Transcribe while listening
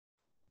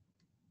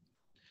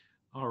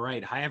All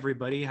right. Hi,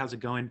 everybody. How's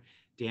it going?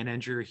 Dan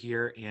Engerer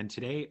here. And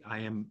today I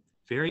am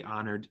very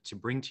honored to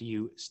bring to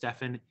you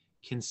Stephan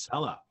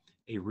Kinsella,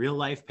 a real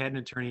life patent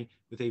attorney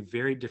with a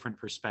very different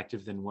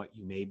perspective than what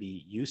you may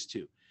be used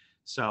to.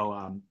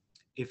 So,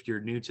 if you're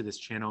new to this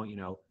channel,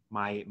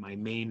 my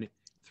main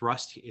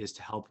thrust is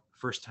to help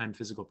first time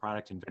physical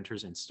product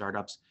inventors and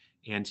startups.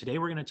 And today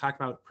we're going to talk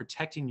about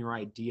protecting your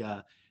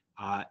idea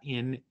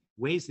in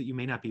ways that you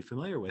may not be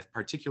familiar with,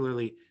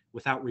 particularly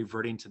without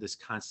reverting to this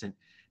constant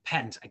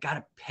patent. I got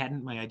to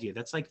patent my idea.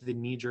 That's like the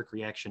knee jerk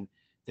reaction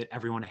that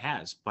everyone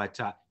has. But,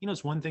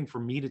 it's one thing for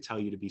me to tell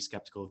you to be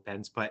skeptical of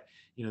patents, but,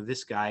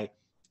 this guy,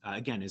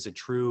 again, is a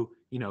true,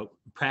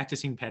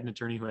 practicing patent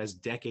attorney who has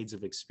decades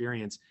of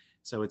experience.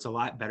 So it's a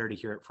lot better to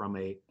hear it from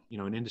an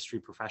industry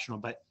professional.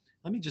 But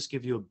let me just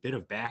give you a bit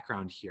of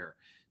background here.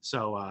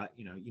 So,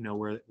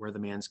 where the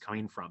man's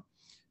coming from.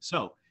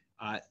 So,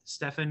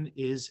 Stephan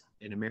is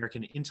an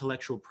American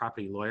intellectual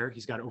property lawyer.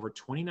 He's got over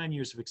 29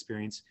 years of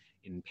experience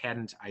in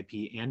patent,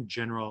 IP, and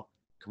general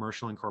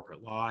commercial and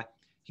corporate law.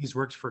 He's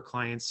worked for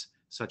clients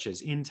such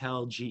as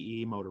Intel,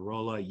 GE,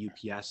 Motorola,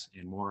 UPS,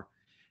 and more.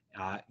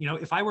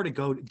 If I were to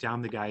go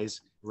down the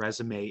guy's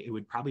resume, it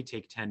would probably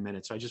take 10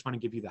 minutes. So I just want to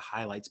give you the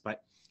highlights,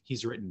 but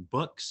he's written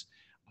books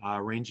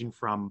ranging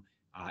from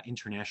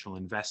international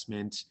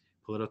investment,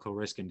 political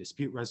risk and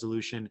dispute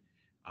resolution.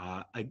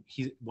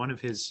 One of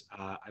his,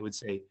 I would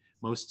say,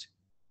 most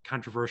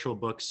controversial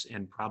books,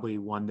 and probably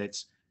one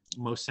that's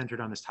most centered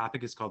on this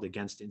topic, is called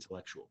Against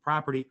Intellectual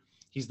Property.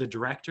 He's the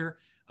director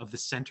of the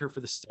Center for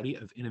the Study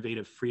of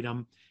Innovative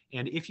Freedom.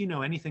 And if you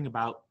know anything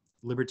about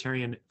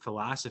libertarian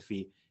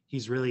philosophy,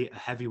 he's really a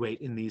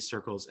heavyweight in these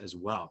circles as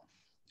well.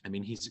 I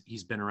mean,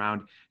 he's been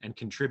around and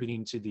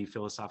contributing to the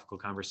philosophical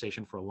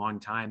conversation for a long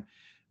time.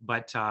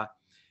 But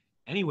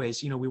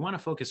anyways, we want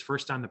to focus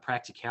first on the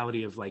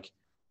practicality of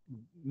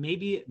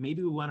maybe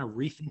we want to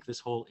rethink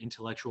this whole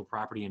intellectual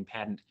property and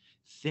patent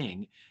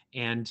thing,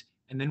 and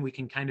then we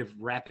can kind of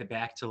wrap it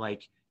back to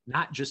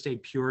not just a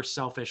pure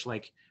selfish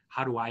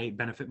how do I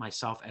benefit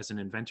myself as an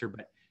inventor,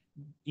 but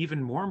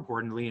even more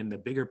importantly, in the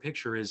bigger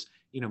picture, is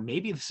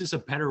maybe this is a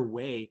better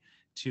way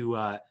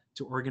to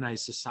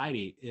organize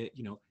society.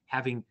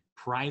 Having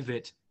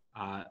private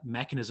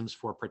mechanisms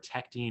for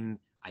protecting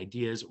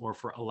ideas or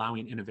for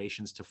allowing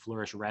innovations to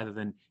flourish, rather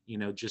than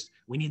just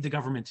we need the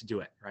government to do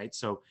it, right?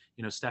 So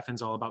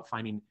Stephan's all about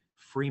finding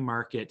free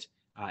market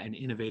and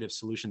innovative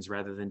solutions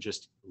rather than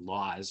just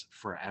laws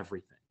for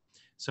everything.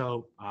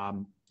 So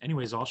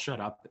anyways, I'll shut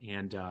up,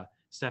 and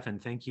Stephan,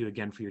 thank you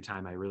again for your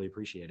time. I really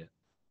appreciate it.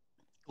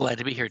 Glad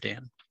to be here,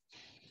 Dan.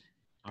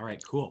 All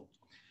right, cool.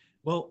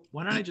 Well,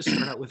 why don't I just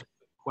start out with a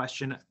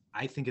question?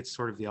 I think it's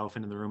sort of the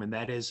elephant in the room, and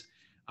that is,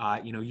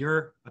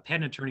 you're a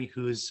patent attorney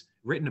who's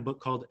written a book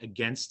called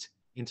Against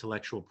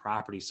Intellectual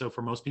Property. So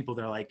for most people,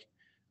 they're like,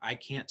 I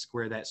can't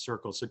square that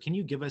circle. So can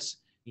you give us,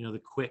 the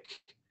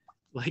quick,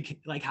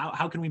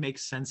 how can we make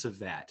sense of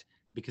that?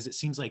 Because it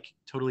seems like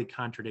totally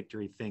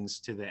contradictory things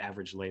to the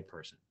average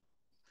layperson.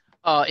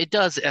 It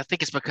does. I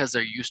think it's because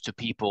they're used to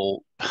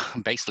people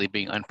basically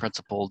being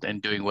unprincipled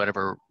and doing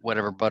whatever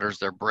butters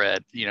their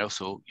bread.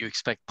 So you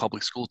expect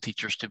public school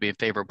teachers to be in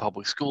favor of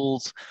public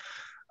schools,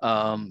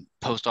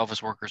 post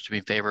office workers to be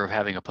in favor of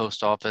having a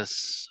post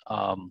office.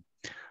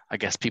 I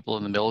guess people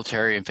in the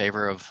military in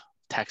favor of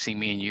taxing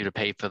me and you to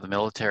pay for the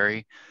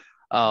military.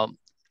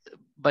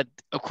 But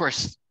of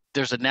course,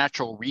 there's a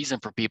natural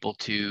reason for people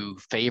to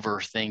favor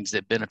things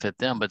that benefit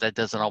them, but that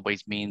doesn't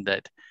always mean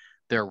that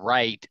they're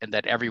right and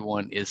that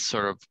everyone is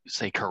sort of,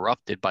 say,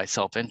 corrupted by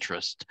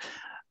self-interest.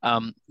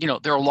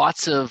 There are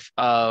lots of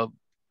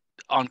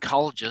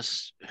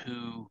oncologists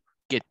who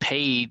get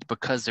paid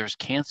because there's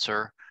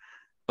cancer,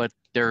 but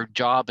their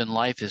job in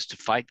life is to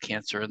fight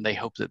cancer, and they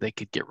hope that they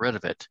could get rid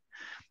of it.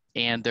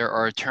 And there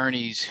are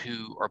attorneys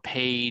who are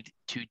paid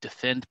to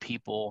defend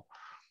people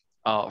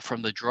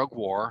from the drug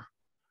war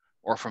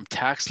or from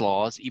tax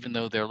laws, even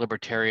though they're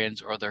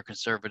libertarians or they're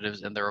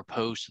conservatives and they're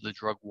opposed to the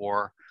drug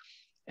war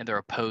and they're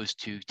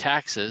opposed to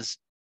taxes.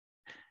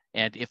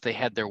 And if they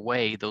had their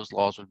way, those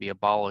laws would be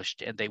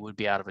abolished and they would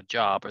be out of a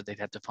job, or they'd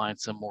have to find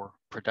some more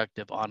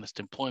productive, honest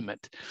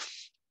employment.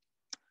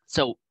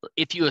 So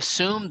if you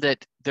assume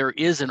that there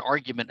is an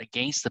argument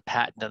against the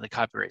patent and the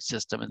copyright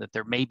system, and that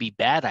there may be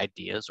bad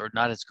ideas or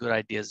not as good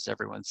ideas as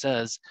everyone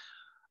says,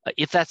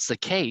 if that's the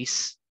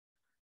case,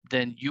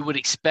 then you would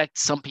expect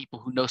some people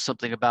who know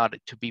something about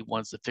it to be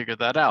ones that figure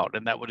that out.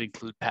 And that would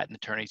include patent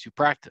attorneys who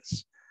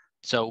practice.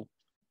 So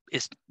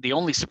it's the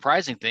only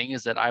surprising thing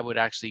is that I would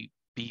actually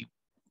be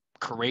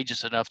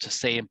courageous enough to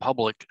say in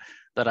public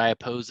that I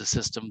oppose the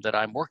system that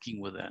I'm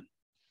working within.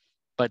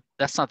 But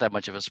that's not that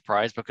much of a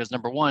surprise, because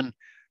number one,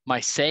 my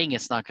saying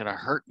it's not going to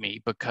hurt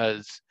me,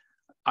 because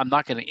I'm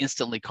not going to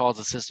instantly cause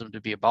the system to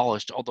be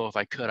abolished. Although if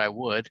I could, I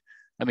would.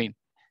 I mean,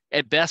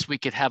 at best, we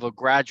could have a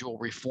gradual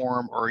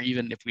reform, or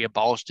even if we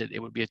abolished it, it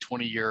would be a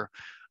 20-year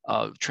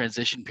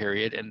transition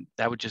period. And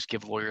that would just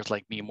give lawyers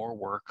like me more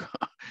work,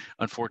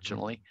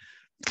 unfortunately,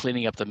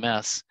 cleaning up the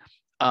mess.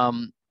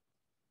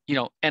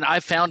 and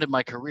I've found in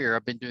my career,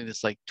 I've been doing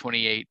this like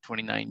 28,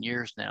 29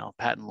 years now,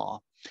 patent law.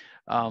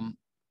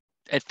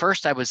 At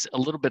first, I was a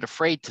little bit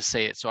afraid to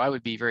say it. So I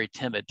would be very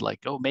timid, like,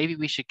 oh, maybe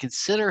we should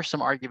consider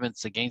some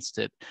arguments against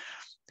it,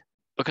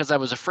 because I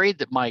was afraid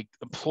that my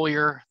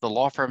employer, the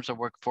law firms I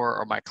work for,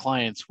 or my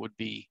clients would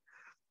be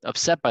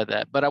upset by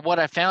that. But what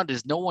I found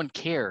is no one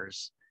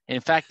cares. And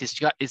in fact,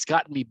 it's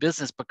gotten me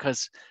business,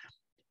 because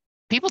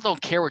people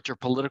don't care what your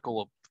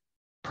political,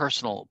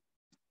 personal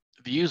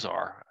views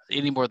are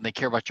any more than they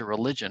care about your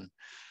religion,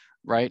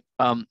 right?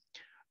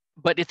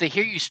 But if they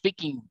hear you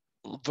speaking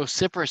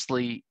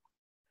vociferously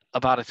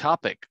about a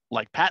topic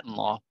like patent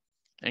law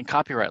and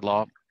copyright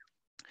law,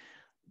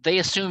 they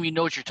assume you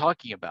know what you're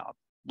talking about.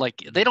 Like,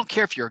 they don't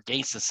care if you're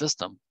against the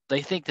system.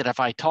 They think that if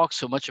I talk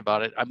so much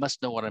about it, I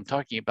must know what I'm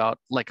talking about,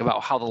 like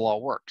about how the law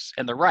works.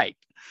 And they're right.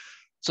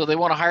 So they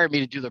want to hire me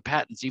to do their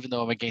patents, even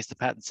though I'm against the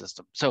patent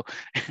system. So,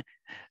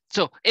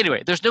 so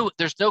anyway, there's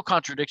no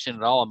contradiction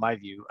at all in my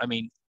view. I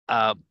mean,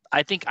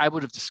 I think I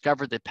would have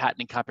discovered that patent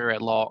and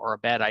copyright law are a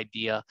bad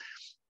idea,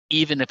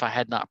 even if I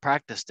had not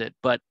practiced it.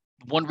 But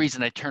one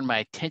reason I turned my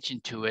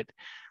attention to it,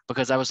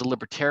 because I was a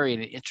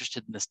libertarian and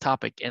interested in this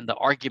topic, and the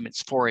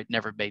arguments for it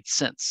never made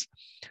sense.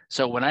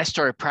 So when I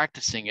started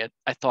practicing it,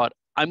 I thought,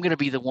 I'm going to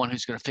be the one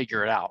who's going to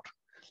figure it out.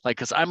 Like,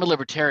 because I'm a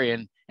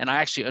libertarian and I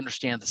actually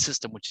understand the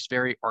system, which is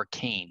very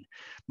arcane.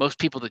 Most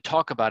people that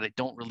talk about it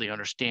don't really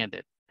understand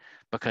it,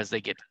 because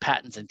they get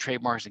patents and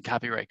trademarks and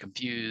copyright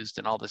confused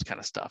and all this kind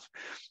of stuff.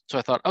 So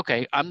I thought,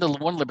 okay, I'm the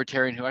one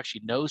libertarian who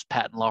actually knows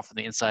patent law from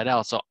the inside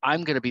out. So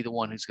I'm going to be the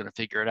one who's going to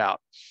figure it out.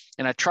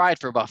 And I tried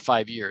for about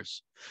 5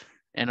 years.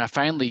 And I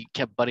finally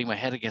kept butting my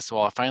head against the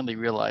wall. I finally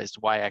realized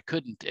why I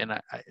couldn't, and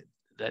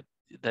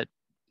that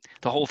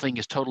the whole thing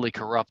is totally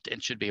corrupt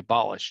and should be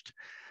abolished.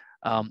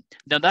 Now,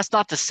 that's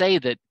not to say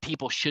that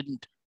people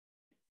shouldn't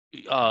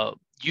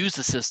use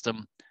the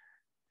system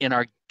in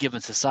our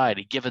given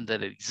society, given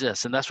that it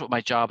exists. And that's what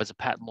my job as a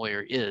patent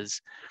lawyer is.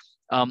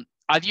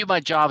 I view my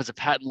job as a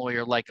patent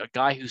lawyer like a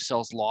guy who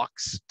sells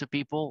locks to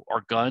people,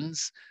 or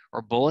guns,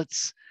 or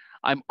bullets.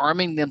 I'm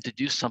arming them to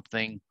do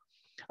something.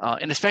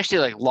 And especially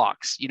like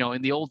locks,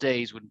 in the old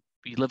days when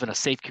you live in a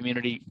safe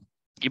community,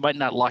 you might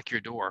not lock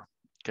your door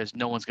because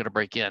no one's going to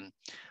break in.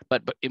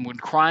 But when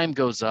crime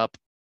goes up,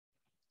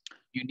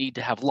 you need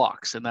to have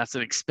locks, and that's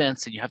an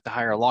expense, and you have to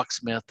hire a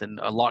locksmith and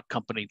a lock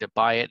company to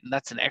buy it. And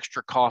that's an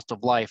extra cost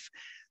of life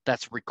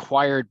that's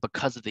required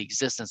because of the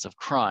existence of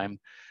crime.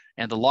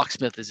 And the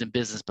locksmith is in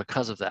business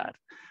because of that.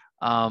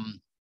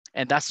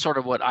 And that's sort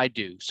of what I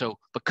do. So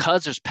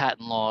because there's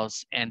patent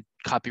laws and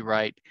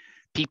copyright,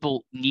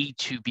 people need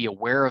to be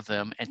aware of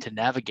them and to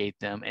navigate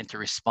them and to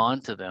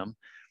respond to them,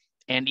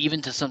 and even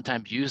to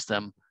sometimes use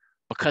them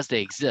because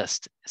they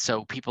exist.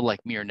 So people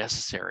like me are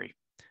necessary.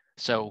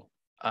 So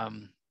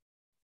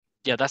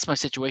yeah, that's my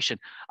situation.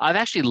 I've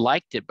actually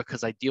liked it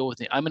because I deal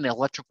with it. I'm an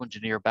electrical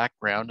engineer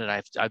background, and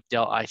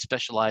I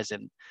specialize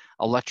in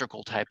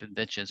electrical type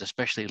inventions,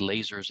 especially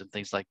lasers and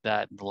things like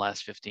that, in the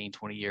last 15,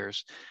 20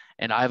 years.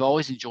 And I've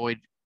always enjoyed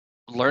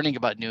learning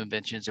about new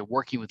inventions and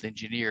working with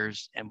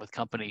engineers and with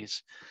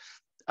companies.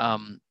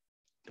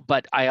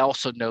 But I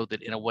also know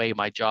that in a way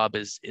my job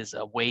is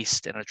a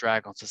waste and a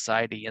drag on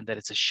society, and that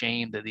it's a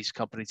shame that these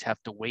companies have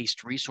to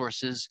waste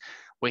resources,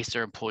 waste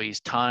their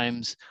employees'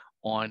 times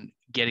on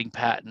getting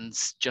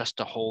patents just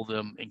to hold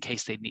them in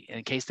case they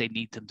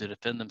need them to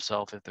defend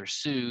themselves if they're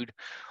sued,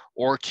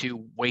 or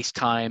to waste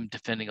time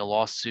defending a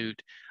lawsuit.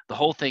 The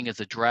whole thing is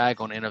a drag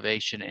on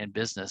innovation and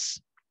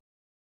business.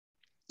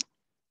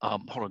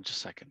 Hold on just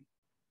a second.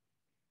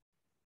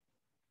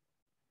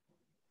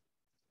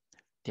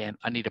 Dan,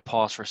 I need to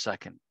pause for a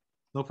second.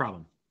 No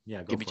problem.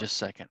 Yeah, give me just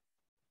a second.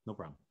 No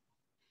problem.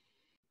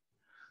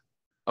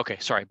 Okay,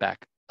 sorry,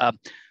 back.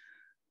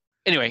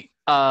 Anyway,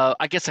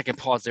 I guess I can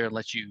pause there and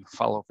let you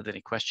follow up with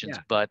any questions.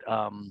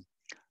 Yeah.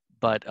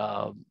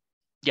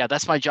 Yeah,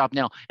 that's my job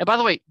now. And by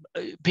the way,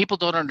 people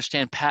don't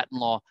understand patent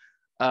law.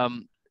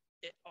 On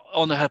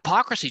the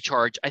hypocrisy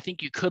charge, I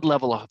think you could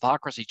level a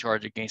hypocrisy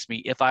charge against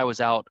me if I was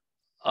out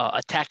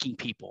attacking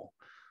people,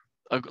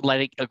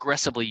 like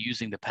aggressively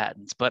using the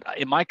patents. But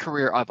in my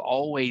career, I've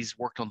always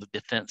worked on the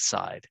defense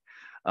side.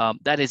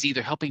 That is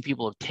either helping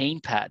people obtain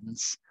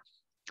patents,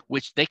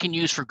 which they can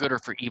use for good or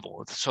for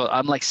evil. So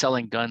I'm like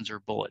selling guns or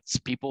bullets.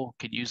 People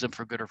can use them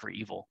for good or for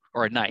evil,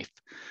 or a knife.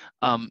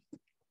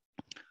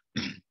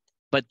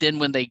 But then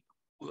when they,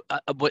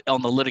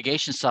 on the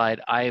litigation side,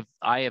 I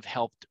have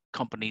helped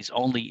companies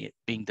only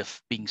being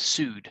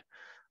sued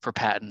for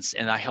patents,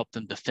 and I help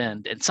them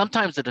defend. And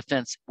sometimes the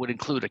defense would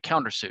include a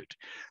countersuit.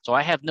 So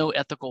I have no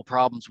ethical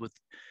problems with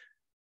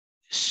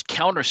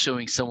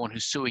countersuing someone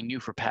who's suing you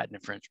for patent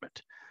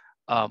infringement,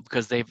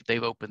 because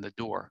they've opened the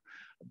door.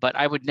 But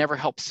I would never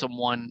help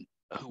someone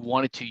who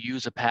wanted to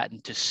use a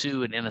patent to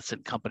sue an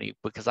innocent company,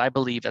 because I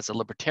believe as a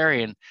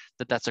libertarian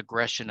that that's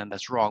aggression and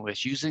that's wrong.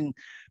 It's using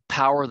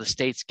power the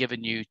state's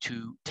given you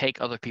to take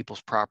other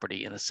people's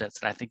property in a sense,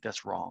 and I think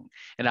that's wrong.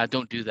 And I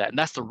don't do that. And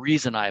that's the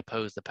reason I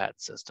oppose the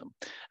patent system,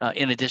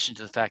 in addition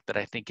to the fact that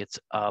I think it's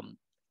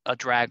a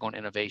drag on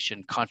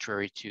innovation,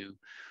 contrary to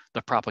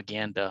the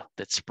propaganda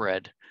that's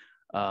spread,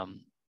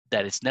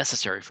 that it's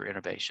necessary for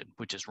innovation,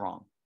 which is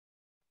wrong.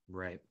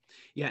 Right.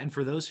 Yeah. And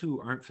for those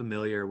who aren't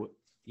familiar,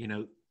 you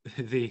know,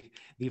 the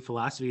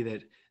philosophy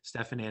that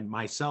Stephan and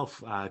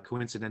myself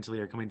coincidentally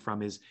are coming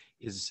from is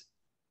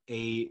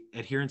a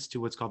adherence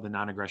to what's called the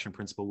non-aggression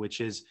principle,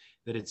 which is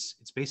that it's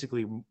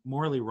basically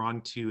morally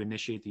wrong to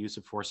initiate the use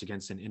of force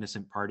against an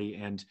innocent party,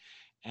 and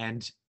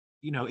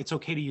you know, it's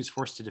okay to use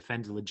force to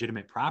defend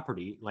legitimate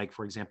property, like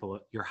for example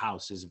your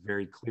house is a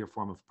very clear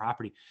form of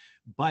property,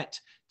 but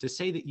to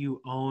say that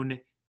you own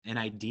an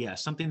idea,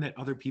 something that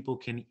other people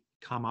can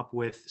come up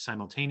with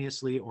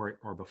simultaneously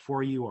or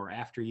before you or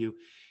after you,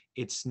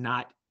 it's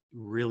not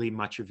really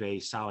much of a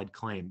solid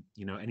claim,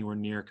 you know, anywhere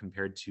near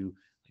compared to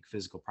like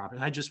physical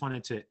property. I just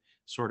wanted to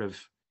sort of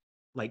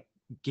like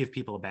give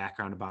people a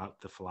background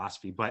about the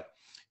philosophy. But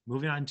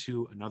moving on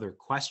to another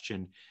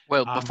question.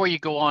 Well, before you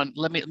go on,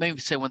 let me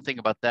say one thing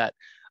about that.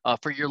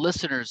 For your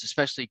listeners,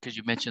 especially because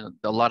you mentioned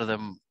a lot of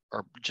them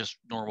are just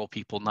normal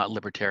people, not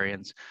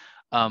libertarians.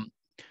 Um,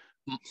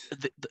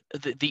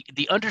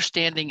 the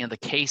understanding and the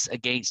case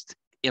against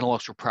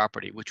intellectual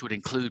property, which would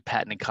include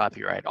patent and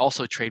copyright,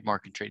 also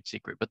trademark and trade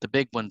secret, but the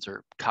big ones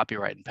are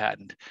copyright and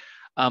patent.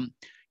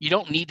 You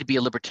don't need to be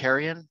a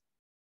libertarian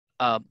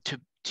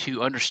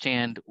to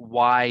understand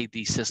why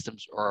these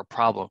systems are a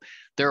problem.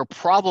 They're a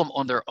problem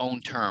on their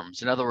own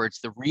terms. In other words,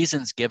 the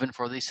reasons given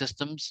for these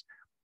systems,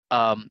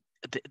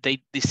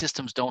 these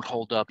systems don't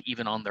hold up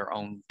even on their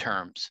own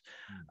terms.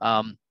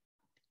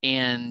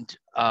 And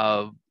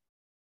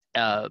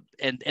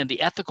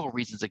the ethical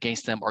reasons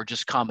against them are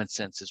just common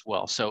sense as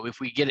well. So if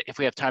we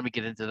have time to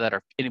get into that, or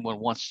if anyone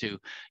wants to,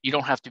 you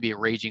don't have to be a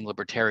raging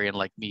libertarian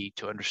like me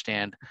to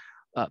understand.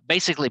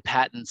 Basically,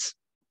 patents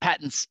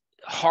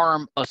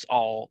harm us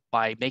all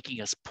by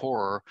making us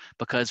poorer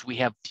because we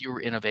have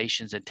fewer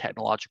innovations and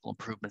technological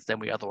improvements than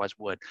we otherwise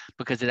would,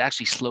 because it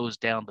actually slows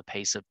down the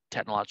pace of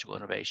technological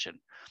innovation,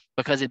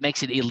 because it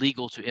makes it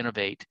illegal to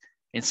innovate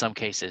in some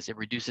cases. It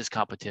reduces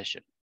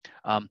competition.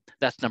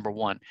 That's number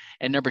one.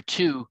 And number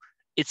two,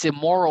 it's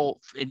immoral,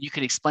 and you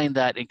can explain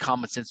that in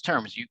common sense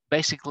terms.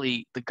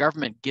 The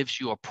government gives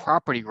you a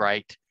property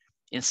right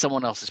in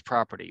someone else's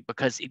property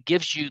because it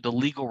gives you the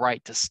legal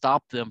right to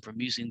stop them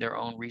from using their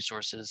own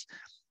resources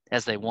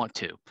as they want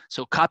to.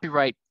 So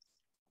copyright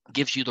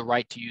gives you the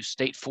right to use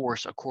state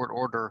force, a court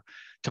order,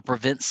 to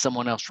prevent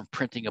someone else from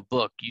printing a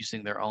book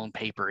using their own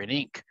paper and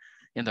ink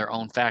in their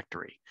own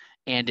factory.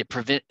 And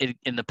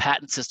in the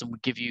patent system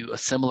would give you a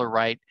similar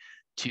right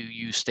to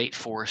use state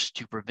force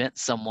to prevent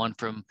someone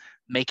from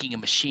making a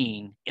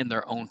machine in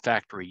their own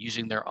factory,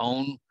 using their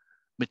own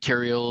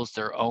materials,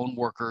 their own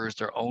workers,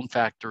 their own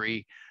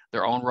factory,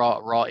 their own raw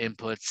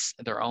inputs,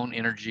 their own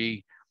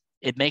energy.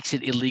 It makes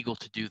it illegal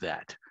to do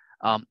that.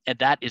 And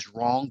that is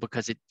wrong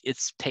because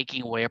it's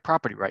taking away a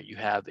property right you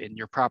have in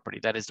your property.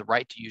 That is the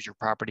right to use your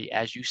property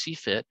as you see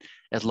fit,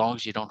 as long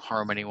as you don't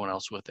harm anyone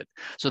else with it.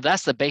 So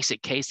that's the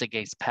basic case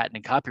against patent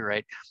and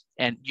copyright.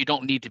 And you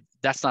don't need to,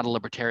 that's not a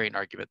libertarian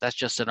argument. That's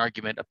just an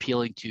argument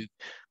appealing to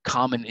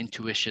common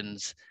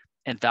intuitions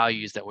and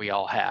values that we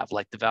all have,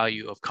 like the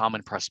value of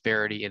common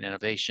prosperity and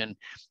innovation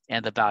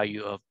and the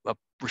value of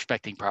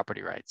respecting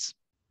property rights.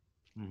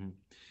 Mm-hmm.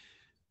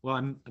 Well,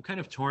 I'm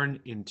kind of torn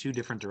in two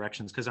different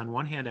directions, because on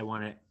one hand, I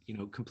want to, you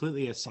know,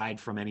 completely aside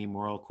from any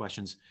moral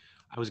questions,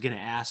 I was going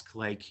to ask,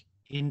 like,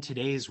 in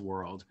today's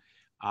world,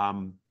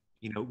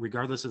 you know,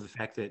 regardless of the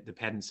fact that the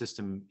patent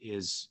system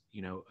is,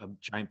 you know, a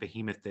giant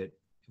behemoth that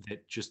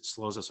just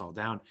slows us all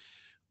down,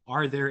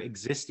 are there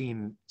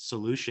existing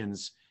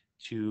solutions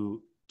to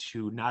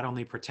not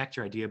only protect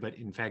your idea, but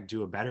in fact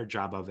do a better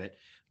job of it?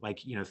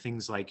 Like, you know,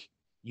 things like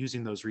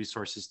using those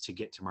resources to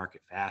get to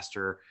market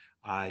faster,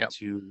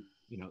 to,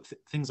 you know,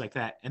 things like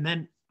that. And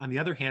then on the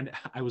other hand,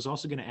 I was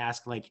also going to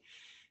ask, like,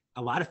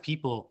 a lot of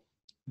people,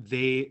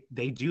 they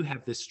do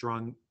have this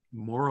strong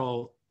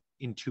moral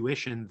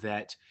intuition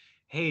that,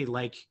 hey,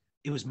 like,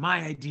 it was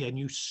my idea and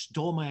you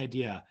stole my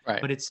idea.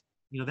 Right. But it's,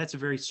 you know, that's a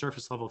very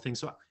surface level thing.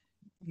 So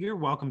you're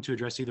welcome to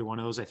address either one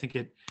of those. I think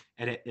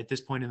at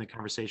this point in the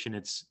conversation,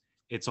 it's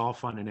all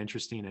fun and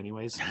interesting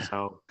anyways.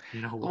 So,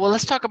 you know, well,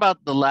 let's talk about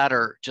the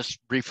latter just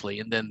briefly,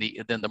 and then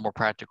the more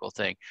practical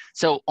thing.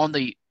 So on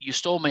the "you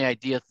stole my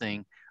idea"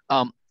 thing,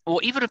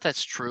 well, even if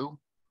that's true,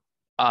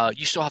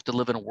 you still have to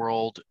live in a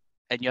world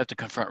and you have to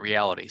confront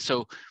reality.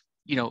 So,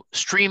 you know,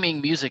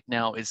 streaming music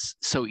now is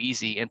so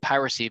easy, and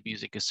piracy of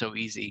music is so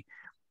easy,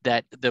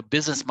 that the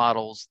business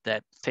models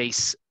that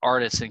face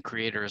artists and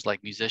creators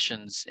like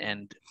musicians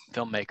and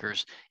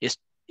filmmakers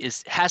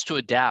has to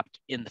adapt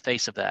in the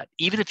face of that.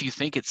 Even if you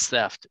think it's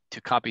theft to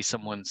copy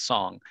someone's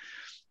song,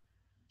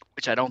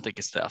 which I don't think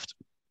is theft.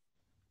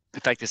 In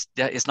fact,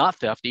 it's not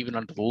theft even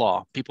under the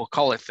law. People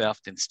call it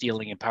theft and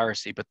stealing and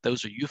piracy, but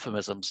those are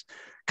euphemisms.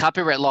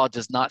 Copyright law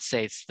does not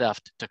say it's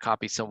theft to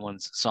copy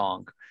someone's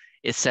song.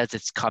 It says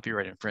it's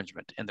copyright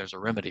infringement, and there's a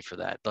remedy for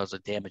that. There's a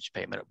damage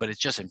payment, but it's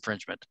just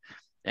infringement,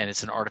 and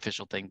it's an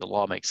artificial thing the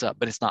law makes up,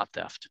 but it's not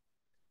theft,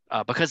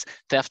 because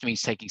theft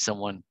means taking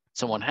someone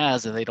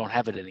has and they don't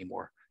have it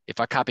anymore. If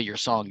I copy your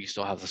song, you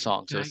still have the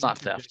song. So it's not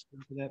theft.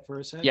 For that for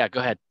a sec? Yeah, go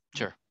ahead.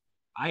 Sure.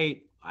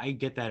 I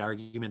get that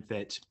argument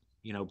that,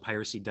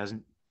 piracy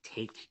doesn't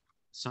take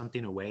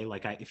something away.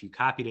 Like if you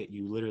copied it,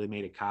 you literally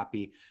made a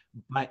copy.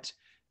 But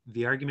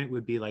the argument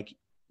would be like,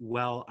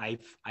 well,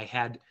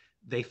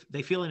 they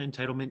feel an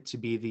entitlement to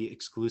be the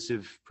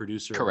exclusive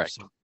producer. Correct. Of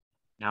something.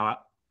 Now,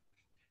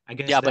 I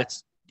guess yeah,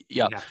 that's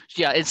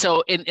yeah. And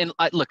so, and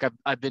look,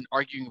 I've been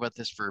arguing about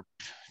this for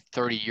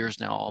 30 years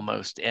now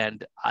almost,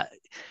 and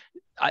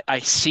I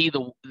see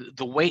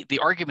the way the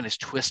argument is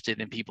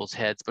twisted in people's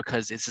heads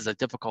because this is a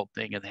difficult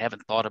thing and they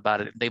haven't thought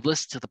about it. They've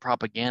listened to the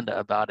propaganda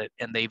about it,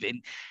 and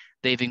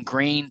they've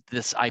ingrained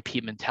this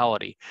IP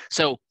mentality.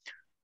 So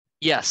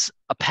yes,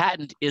 a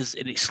patent is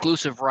an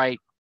exclusive right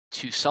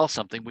to sell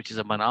something, which is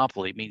a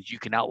monopoly. It means you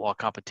can outlaw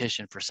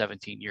competition for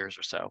 17 years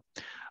or so.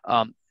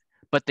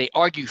 But they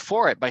argue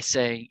for it by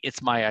saying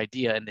it's my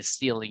idea and it's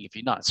stealing if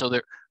you're not. So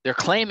they're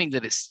claiming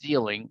that it's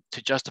stealing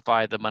to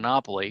justify the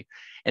monopoly.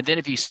 And then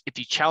if you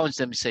challenge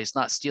them and say it's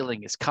not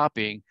stealing, it's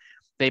copying,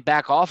 they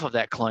back off of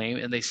that claim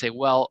and they say,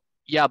 well,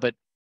 yeah, but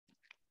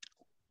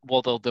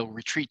they'll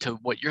retreat to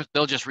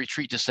they'll just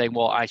retreat to saying,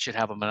 well, I should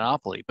have a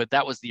monopoly. But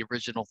that was the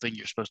original thing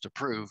you're supposed to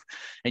prove.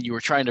 And you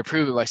were trying to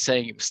prove it by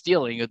saying it was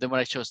stealing. And then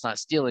when I show it's not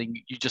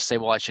stealing, you just say,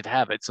 well, I should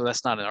have it. So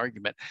that's not an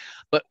argument.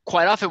 But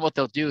quite often what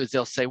they'll do is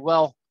they'll say,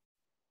 well,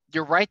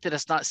 you're right that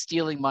it's not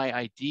stealing my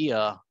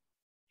idea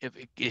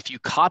if you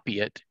copy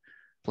it,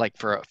 like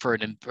for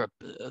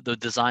the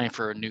design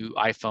for a new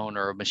iPhone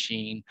or a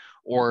machine,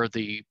 or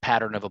the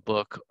pattern of a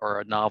book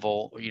or a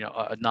novel,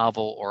 a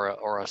novel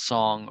or a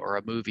song or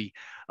a movie.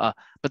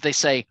 But they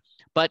say,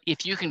 but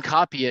if you can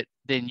copy it,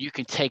 then you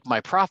can take my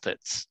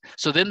profits.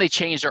 So then they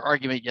change their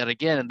argument yet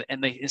again,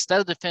 and they, instead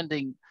of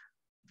defending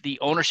the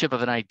ownership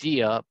of an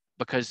idea,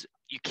 because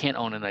you can't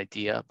own an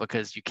idea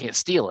because you can't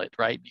steal it,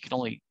 right? You can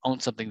only own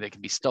something that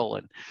can be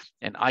stolen,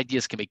 and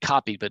ideas can be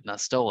copied but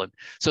not stolen.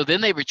 So then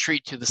they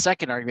retreat to the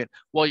second argument,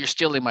 well, you're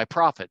stealing my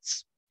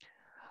profits.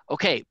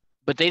 Okay,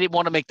 but they didn't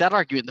want to make that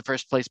argument in the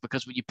first place,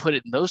 because when you put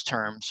it in those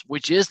terms,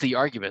 which is the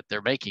argument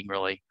they're making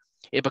really,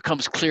 it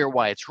becomes clear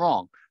why it's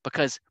wrong.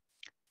 Because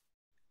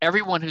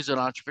everyone who's an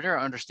entrepreneur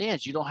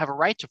understands you don't have a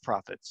right to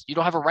profits. You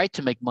don't have a right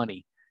to make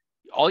money.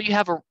 All you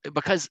have,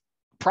 because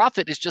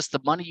profit is just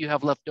the money you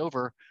have left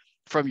over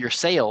from your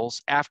sales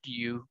after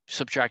you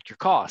subtract your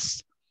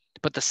costs.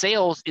 But the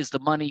sales is the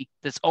money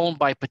that's owned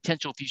by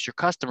potential future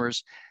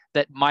customers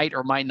that might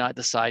or might not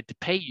decide to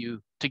pay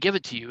you, to give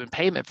it to you in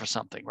payment for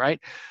something,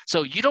 right?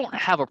 So you don't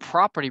have a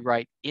property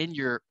right in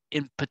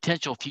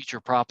potential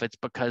future profits,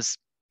 because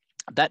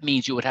that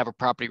means you would have a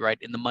property right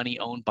in the money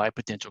owned by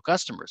potential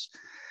customers.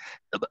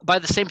 By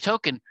the same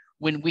token,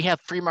 when we have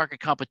free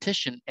market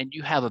competition and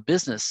you have a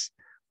business,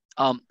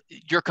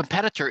 your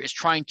competitor is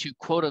trying to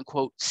quote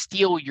unquote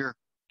steal your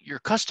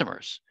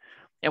customers.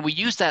 And we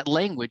use that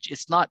language.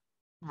 It's not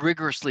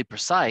rigorously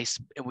precise,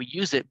 and we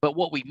use it, but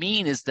what we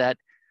mean is that,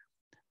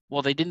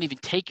 well, they didn't even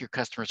take your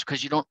customers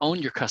because you don't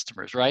own your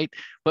customers, right?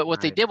 But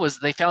what they did was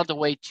they found a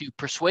way to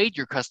persuade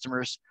your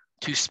customers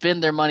to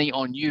spend their money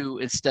on you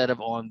instead of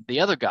on the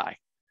other guy,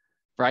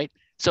 right?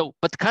 So,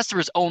 but the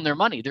customers own their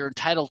money. They're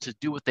entitled to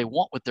do what they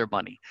want with their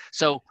money.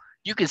 So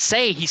you can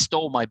say he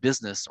stole my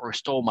business or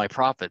stole my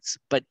profits,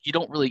 but you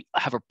don't really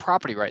have a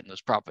property right in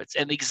those profits.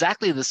 And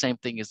exactly the same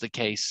thing is the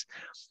case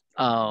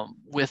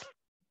with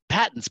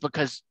patents,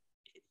 because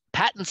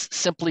patents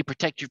simply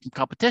protect you from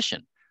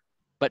competition,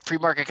 but free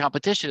market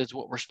competition is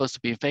what we're supposed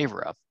to be in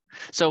favor of.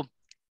 So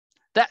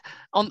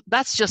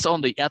that's just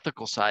on the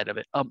ethical side of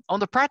it. On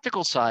the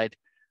practical side,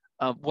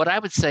 what I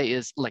would say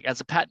is, like,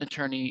 as a patent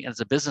attorney, as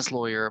a business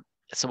lawyer,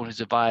 as someone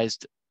who's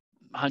advised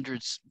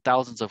hundreds,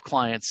 thousands of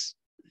clients,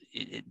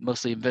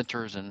 mostly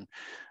inventors and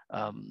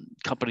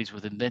companies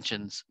with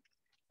inventions,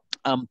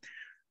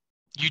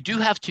 you do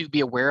have to be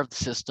aware of the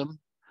system,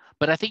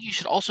 but I think you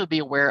should also be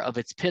aware of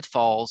its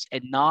pitfalls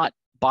and not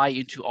buy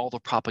into all the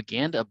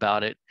propaganda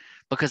about it,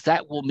 because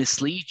that will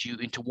mislead you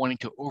into wanting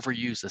to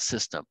overuse the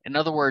system. In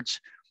other words,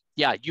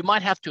 yeah, you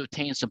might have to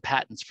obtain some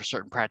patents for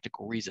certain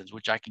practical reasons,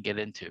 which I can get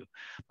into,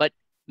 but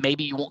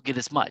maybe you won't get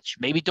as much.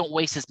 Maybe don't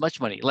waste as much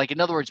money. Like,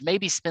 in other words,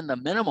 maybe spend the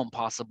minimum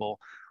possible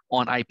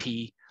on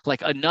IP,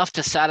 like enough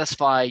to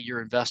satisfy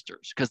your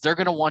investors, because they're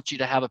going to want you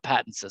to have a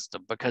patent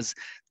system because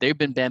they've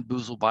been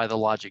bamboozled by the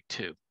logic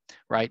too,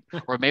 right?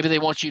 Or maybe they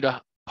want you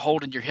to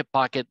hold in your hip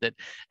pocket that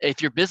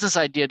if your business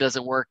idea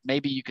doesn't work,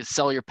 maybe you could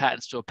sell your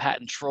patents to a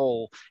patent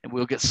troll and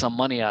we'll get some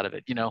money out of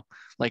it,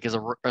 like as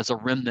a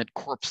remnant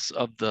corpse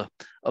of the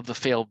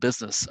failed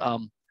business.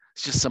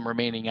 It's just some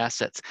remaining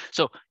assets.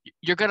 So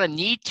you're going to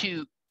need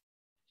to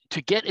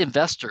get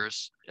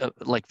investors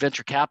like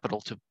venture capital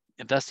to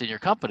invest in your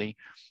company.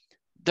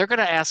 They're going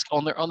to ask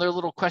on their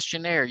little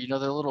questionnaire, their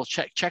little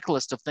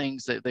checklist of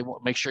things that they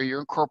want. Make sure you're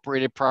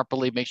incorporated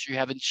properly, make sure you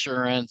have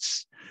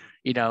insurance,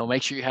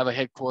 make sure you have a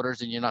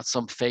headquarters and you're not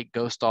some fake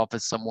ghost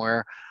office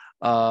somewhere.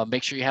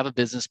 Make sure you have a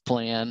business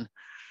plan.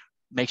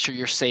 Make sure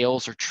your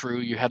sales are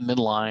true. You haven't been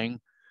lying.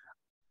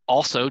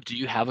 Also, do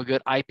you have a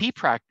good IP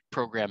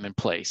program in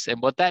place?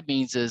 And what that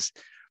means is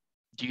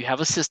do you have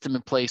a system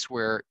in place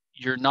where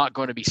you're not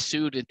going to be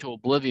sued into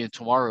oblivion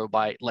tomorrow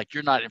by, like,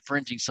 you're not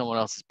infringing someone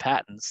else's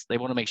patents? They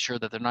want to make sure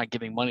that they're not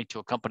giving money to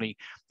a company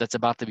that's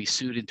about to be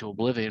sued into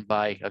oblivion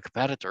by a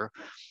competitor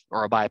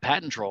or by a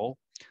patent troll.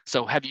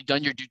 So have you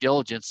done your due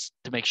diligence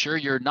to make sure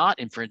you're not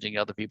infringing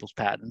other people's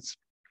patents?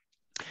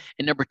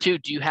 And number two,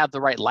 do you have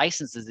the right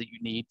licenses that you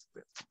need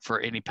for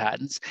any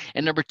patents?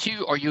 And number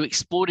two, are you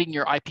exploiting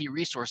your IP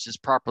resources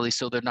properly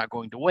so they're not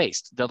going to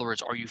waste? In other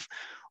words,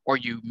 are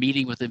you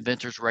meeting with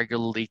inventors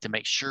regularly to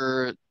make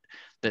sure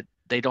that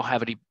they don't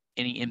have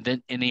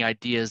any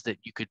ideas that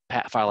you could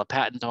file a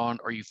patent on?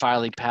 Are you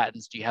filing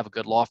patents? Do you have a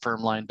good law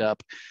firm lined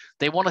up?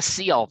 They want to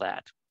see all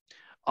that.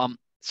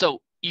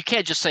 So you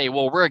can't just say,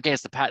 well, we're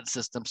against the patent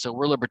system, so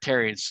we're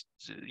libertarians,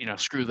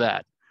 screw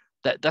that.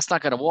 That's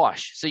not going to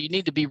wash. So you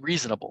need to be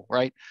reasonable,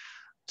 right?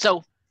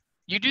 So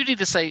you do need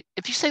to say,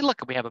 if you say,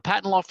 look, we have a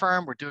patent law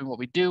firm, we're doing what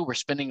we do, we're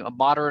spending a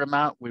moderate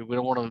amount, we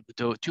don't want to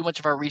do too much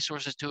of our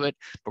resources to it,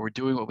 but we're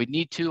doing what we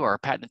need to. Our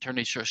patent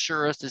attorneys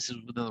assure us this is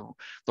within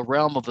the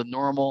realm of the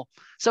normal.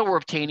 So we're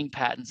obtaining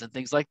patents and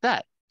things like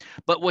that.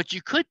 But what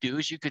you could do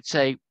is you could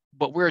say,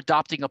 but we're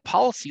adopting a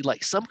policy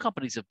like some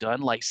companies have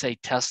done, like say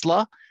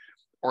Tesla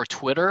or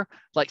Twitter.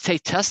 Like say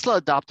Tesla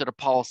adopted a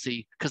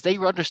policy because they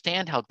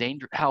understand how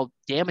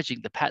damaging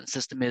the patent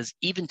system is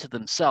even to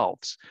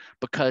themselves.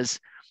 Because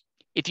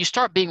if you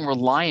start being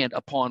reliant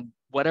upon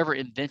whatever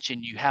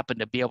invention you happen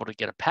to be able to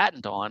get a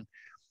patent on,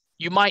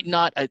 you might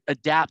not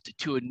adapt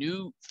to a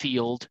new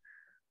field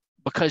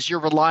because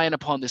you're relying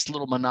upon this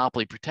little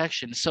monopoly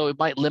protection. So it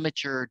might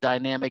limit your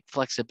dynamic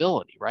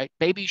flexibility, right?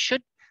 Maybe you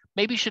should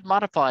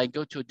modify and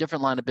go to a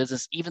different line of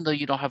business, even though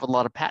you don't have a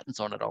lot of patents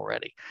on it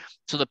already.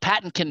 So the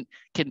patent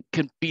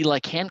can be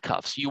like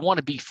handcuffs. You want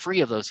to be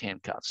free of those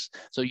handcuffs.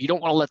 So you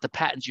don't want to let the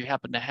patents you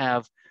happen to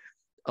have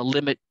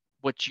limit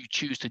what you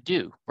choose to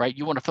do, right?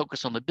 You want to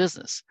focus on the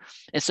business.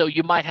 And so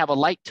you might have a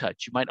light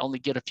touch. You might only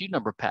get a few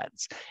number of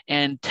patents.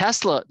 And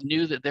Tesla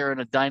knew that they're in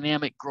a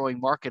dynamic growing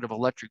market of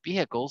electric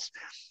vehicles.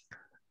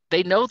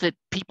 They know that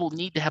people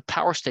need to have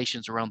power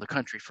stations around the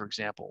country, for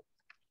example,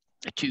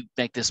 to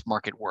make this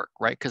market work,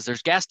 right? Because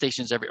there's gas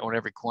stations on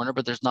every corner,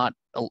 but there's not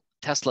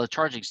Tesla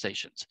charging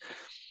stations.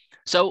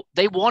 So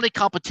they wanted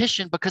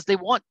competition because they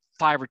want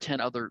 5 or 10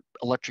 other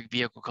electric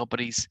vehicle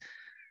companies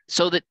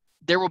so that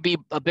there will be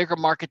a bigger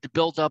market to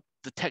build up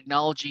the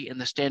technology and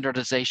the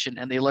standardization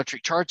and the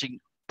electric charging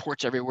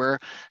ports everywhere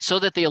so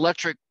that the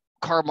electric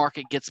car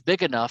market gets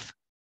big enough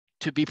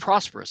to be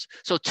prosperous.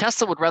 So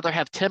Tesla would rather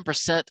have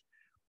 10%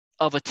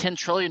 of a $10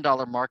 trillion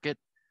market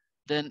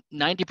than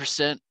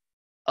 90%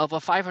 of a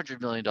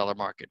 $500 million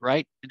market,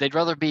 right? They'd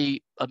rather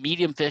be a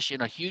medium fish in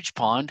a huge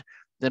pond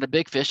than a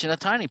big fish in a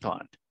tiny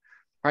pond,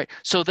 right?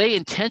 So they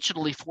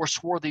intentionally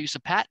forswore the use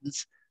of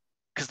patents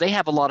because they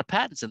have a lot of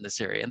patents in this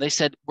area. And they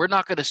said, we're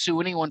not going to sue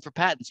anyone for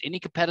patents. Any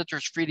competitor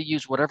is free to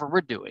use whatever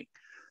we're doing.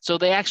 So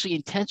they actually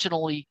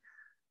intentionally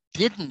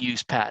didn't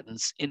use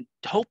patents in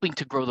hoping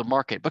to grow the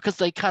market because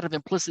they kind of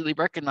implicitly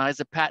recognize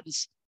that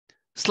patents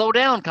slow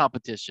down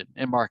competition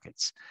in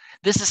markets.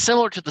 This is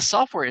similar to the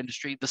software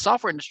industry. The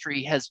software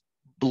industry has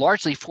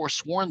largely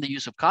forsworn the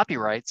use of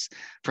copyrights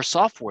for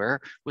software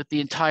with the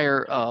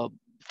entire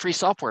free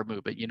software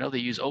movement. They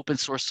use open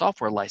source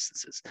software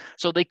licenses.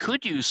 So they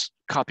could use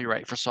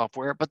copyright for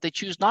software, but they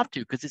choose not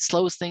to because it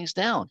slows things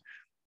down.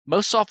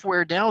 Most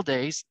software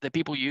nowadays that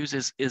people use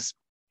is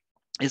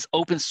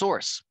open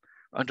source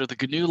under the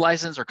GNU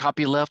license or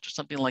copyleft or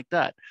something like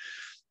that.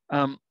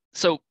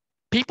 So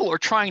people are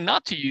trying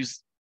not to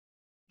use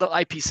the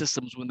IP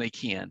systems when they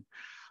can.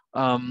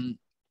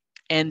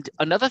 And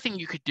another thing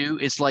you could do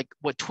is like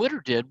what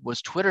Twitter did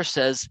was Twitter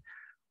says,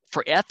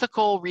 for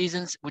ethical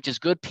reasons, which is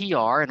good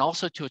PR, and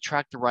also to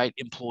attract the right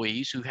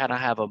employees who had to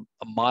have a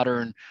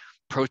modern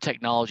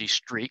pro-technology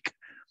streak,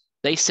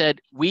 they said,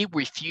 we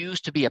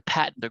refuse to be a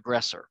patent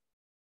aggressor.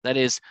 That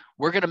is,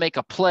 we're going to make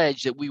a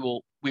pledge that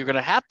we're going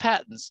to have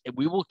patents and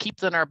we will keep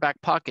them in our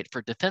back pocket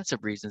for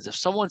defensive reasons. If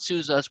someone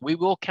sues us, we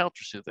will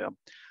countersue them,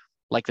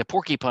 like the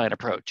porcupine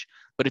approach.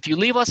 But if you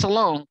leave us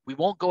alone, we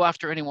won't go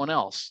after anyone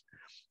else.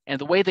 And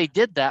the way they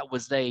did that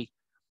was they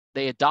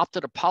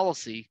adopted a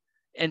policy.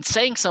 And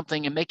saying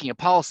something and making a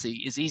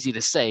policy is easy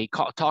to say.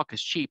 Talk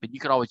is cheap, and you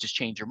could always just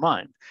change your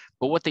mind.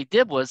 But what they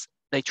did was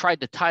they tried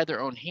to tie their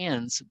own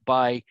hands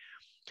by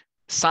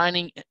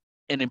signing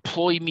an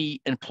employee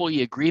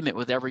agreement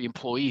with every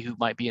employee who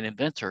might be an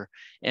inventor,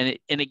 and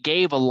it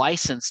gave a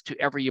license to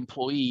every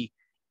employee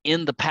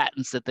in the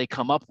patents that they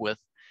come up with,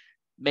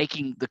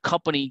 making the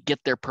company get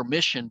their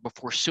permission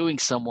before suing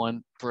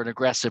someone for an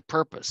aggressive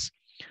purpose.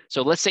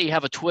 So let's say you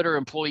have a Twitter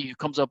employee who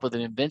comes up with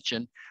an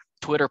invention.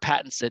 Twitter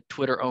patents it,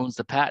 Twitter owns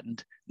the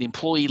patent, the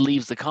employee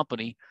leaves the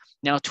company.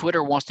 Now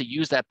Twitter wants to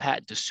use that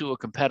patent to sue a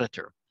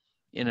competitor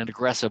in an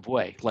aggressive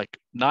way, like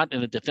not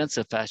in a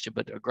defensive fashion,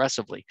 but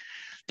aggressively.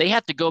 They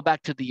have to go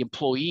back to the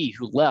employee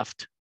who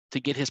left to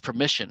get his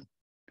permission.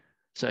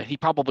 So he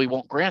probably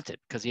won't grant it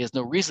because he has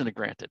no reason to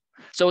grant it.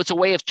 So it's a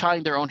way of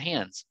tying their own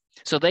hands.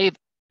 So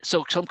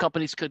some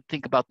companies could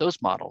think about those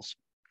models.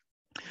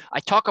 I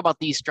talk about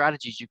these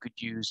strategies you could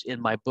use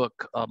in my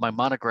book, my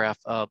monograph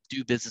of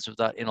Do Business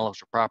Without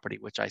Intellectual Property,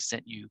 which I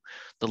sent you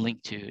the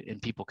link to,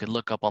 and people can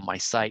look up on my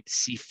site,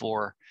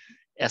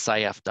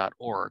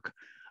 c4sif.org.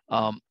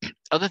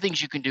 Other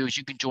things you can do is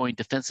you can join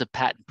defensive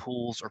patent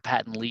pools or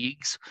patent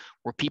leagues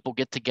where people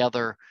get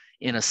together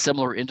in a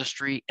similar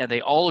industry and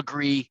they all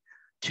agree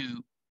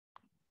to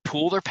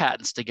pool their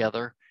patents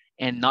together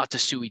and not to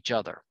sue each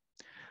other.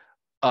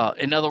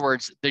 In other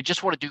words, they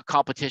just want to do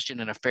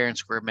competition in a fair and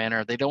square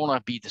manner. They don't want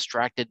to be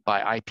distracted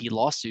by IP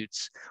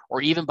lawsuits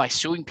or even by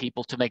suing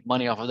people to make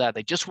money off of that.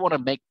 They just want to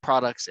make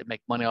products and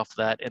make money off of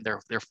that, and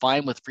they're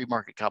fine with free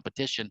market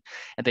competition.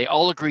 And they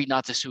all agree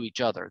not to sue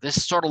each other. This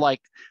is sort of like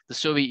the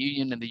Soviet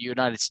Union and the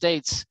United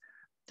States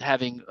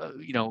having,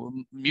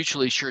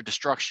 mutually assured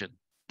destruction.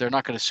 They're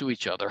not going to sue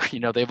each other.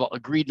 They've all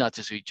agreed not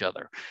to sue each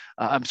other.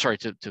 I'm sorry,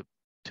 to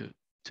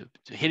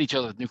hit each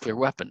other with nuclear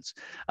weapons.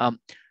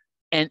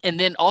 And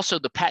then also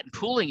the patent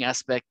pooling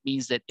aspect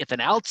means that if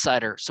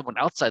someone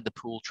outside the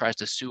pool tries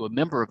to sue a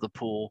member of the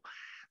pool,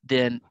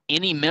 then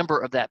any member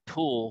of that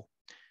pool,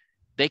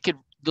 they could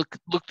look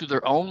through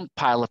their own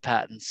pile of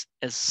patents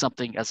as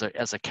something as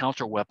a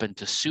counter weapon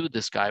to sue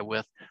this guy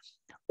with,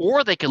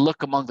 or they could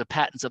look among the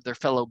patents of their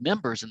fellow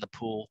members in the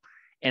pool.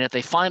 And if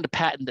they find a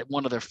patent that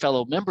one of their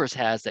fellow members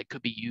has that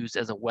could be used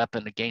as a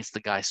weapon against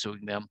the guy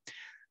suing them,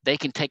 they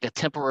can take a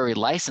temporary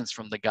license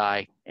from the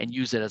guy and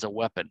use it as a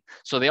weapon.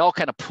 So they all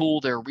kind of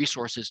pool their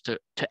resources to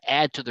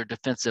add to their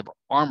defensive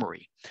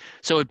armory.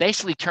 So it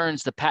basically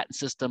turns the patent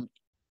system,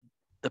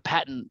 the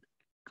patents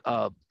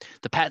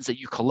that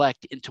you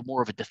collect, into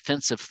more of a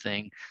defensive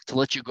thing to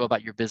let you go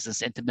about your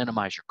business and to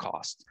minimize your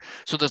costs.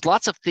 So there's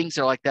lots of things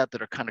that are like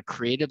that are kind of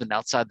creative and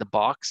outside the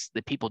box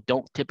that people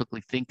don't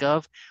typically think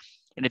of.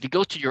 And if you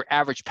go to your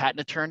average patent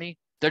attorney,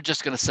 they're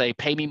just going to say,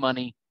 pay me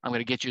money. I'm going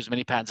to get you as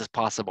many patents as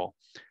possible.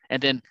 And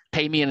then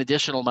pay me an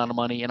additional amount of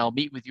money, and I'll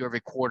meet with you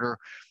every quarter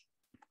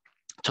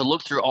to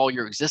look through all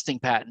your existing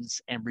patents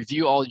and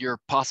review all your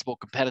possible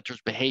competitors'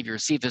 behavior,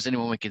 see if there's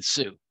anyone we can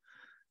sue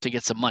to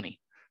get some money,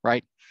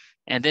 right?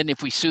 And then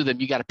if we sue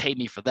them, you got to pay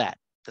me for that.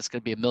 That's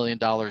going to be $1 million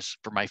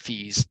for my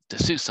fees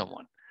to sue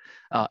someone.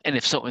 And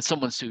if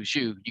someone sues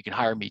you, you can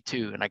hire me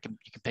too, and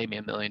you can pay me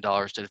 $1 million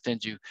to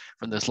defend you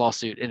from this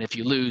lawsuit. And if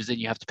you lose, then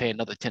you have to pay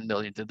another $10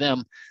 million to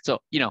them. So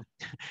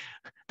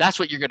that's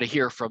what you're going to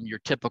hear from your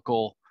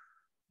typical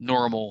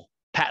normal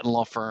patent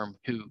law firm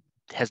who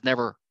has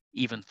never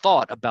even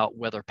thought about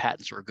whether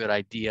patents are a good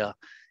idea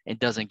and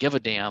doesn't give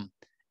a damn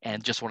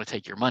and just want to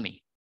take your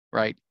money,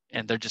 right?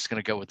 And they're just going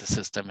to go with the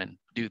system and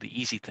do the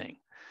easy thing.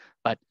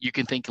 But you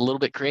can think a little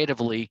bit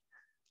creatively,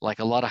 like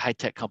a lot of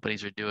high-tech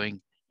companies are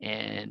doing,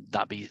 and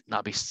not be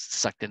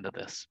sucked into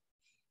this.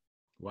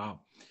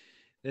 Wow.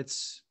 It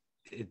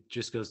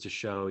just goes to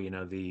show,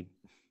 the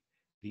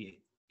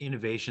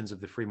innovations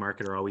of the free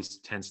market are always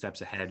 10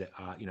 steps ahead,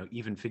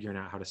 even figuring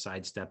out how to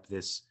sidestep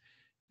this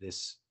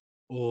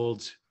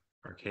old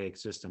archaic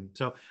system.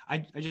 So I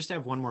just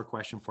have one more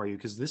question for you,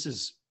 because this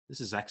is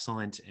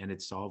excellent, and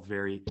it's all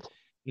very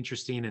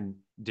interesting and,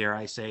 dare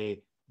I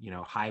say,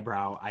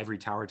 highbrow ivory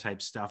tower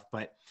type stuff.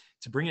 But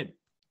to bring it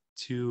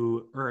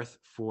to earth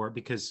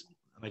because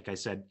like I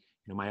said,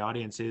 my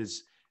audience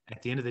is,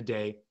 at the end of the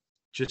day,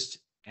 just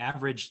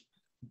average,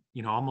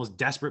 almost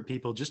desperate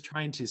people just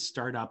trying to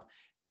start up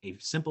a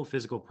simple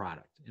physical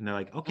product. And they're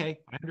like, okay,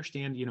 I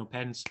understand,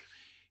 patents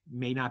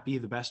may not be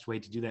the best way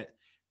to do that.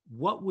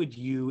 What would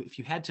you, if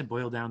you had to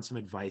boil down some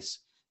advice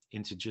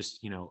into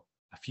just,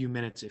 a few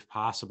minutes, if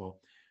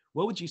possible,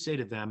 what would you say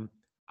to them,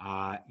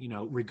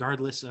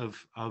 regardless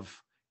of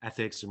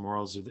ethics or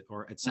morals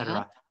or et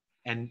cetera,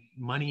 Mm-hmm. and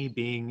money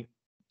being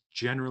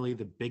generally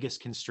the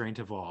biggest constraint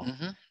of all?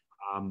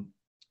 Mm-hmm.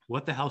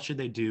 What the hell should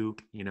they do,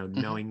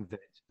 knowing that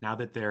now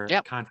that their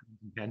confidence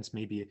in patents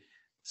may be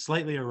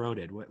slightly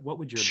eroded? What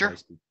would your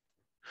advice be?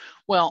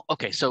 Well,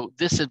 okay, so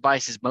this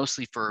advice is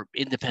mostly for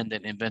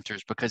independent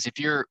inventors, because if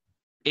you're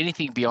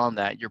anything beyond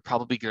that, you're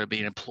probably going to be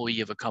an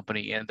employee of a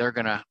company, and they're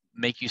going to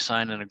make you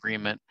sign an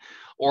agreement,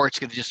 or it's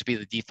going to just be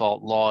the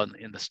default law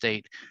in the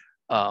state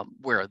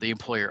where the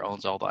employer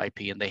owns all the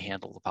IP and they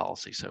handle the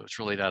policy. So it's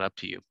really not up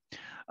to you.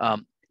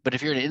 But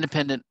if you're an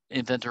independent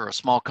inventor or a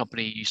small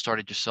company, you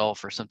started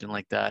yourself or something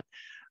like that,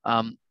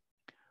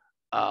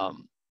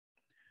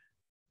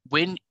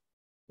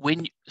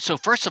 so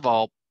first of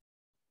all,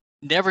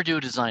 never do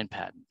a design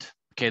patent.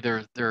 Okay,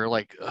 there are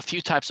like a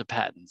few types of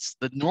patents.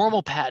 The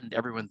normal patent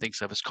everyone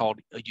thinks of is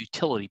called a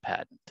utility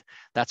patent.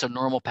 That's a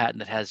normal patent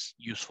that has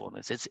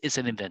usefulness. It's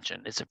an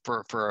invention. It's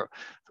for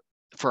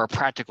a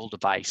practical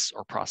device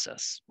or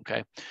process.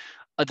 Okay,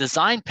 a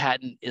design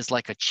patent is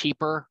like a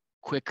cheaper,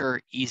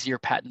 quicker, easier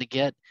patent to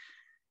get,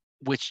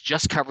 which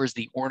just covers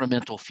the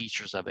ornamental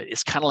features of it.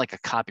 It's kind of like a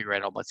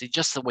copyright almost. It's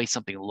just the way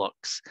something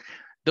looks.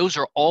 Those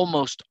are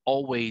almost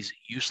always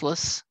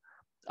useless,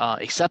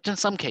 except in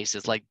some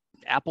cases, like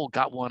Apple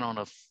got one on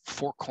a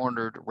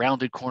four-cornered,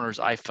 rounded corners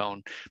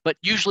iPhone, but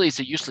usually it's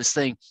a useless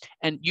thing.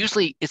 And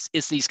usually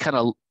it's these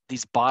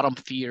bottom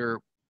feeder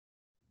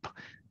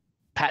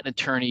patent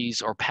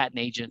attorneys or patent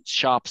agent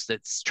shops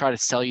that try to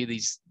sell you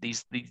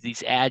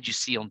these ads you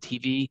see on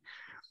TV.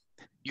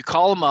 You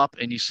call them up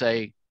and you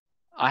say,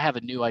 I have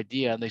a new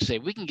idea. And they say,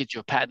 we can get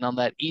you a patent on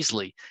that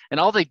easily. And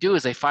all they do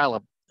is they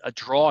file a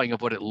drawing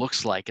of what it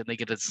looks like, and they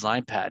get a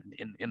design patent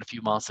in a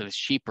few months, and it's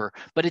cheaper,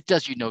 but it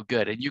does you no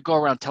good. And you go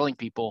around telling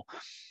people,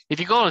 if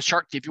you watch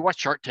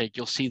Shark Tank,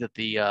 you'll see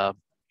that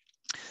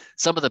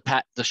some of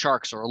the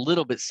sharks are a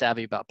little bit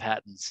savvy about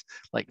patents,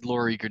 like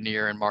Lori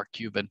Grenier and Mark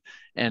Cuban.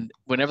 And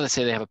whenever they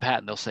say they have a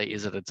patent, they'll say,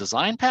 is it a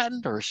design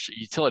patent or a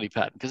utility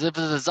patent? Because if it's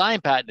a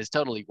design patent, it's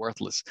totally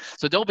worthless.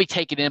 So don't be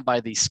taken in by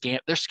these they're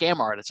scam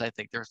artists, I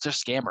think. They're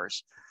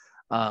scammers.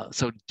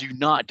 So do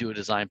not do a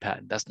design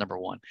patent. That's number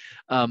one.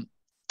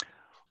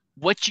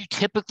 What you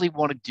typically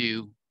want to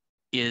do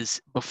is,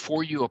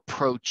 before you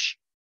approach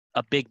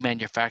a big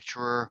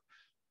manufacturer,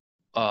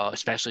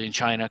 especially in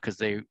China, because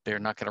they're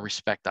not going to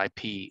respect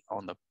IP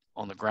on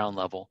the ground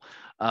level,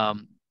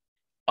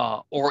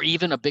 or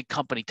even a big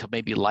company to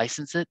maybe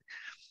license it.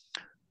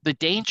 The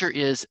danger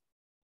is,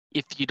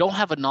 if you don't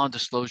have a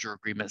non-disclosure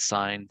agreement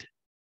signed,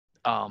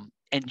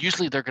 and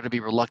usually they're going to be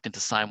reluctant to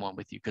sign one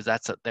with you, because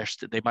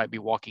they might be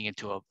walking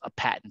into a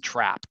patent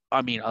trap.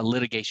 I mean, a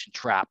litigation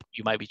trap.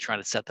 You might be trying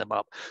to set them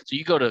up. So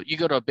you go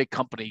to a big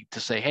company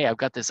to say, hey, I've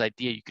got this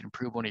idea. You can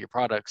improve one of your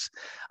products.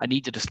 I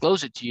need to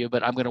disclose it to you,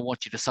 but I'm going to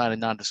want you to sign a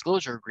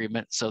non-disclosure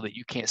agreement so that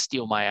you can't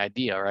steal my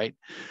idea, right?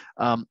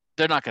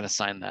 They're not going to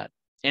sign that.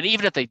 And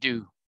even if they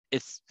do,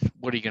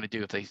 what are you going to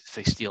do if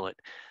they steal it?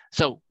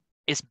 So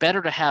it's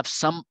better to have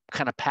some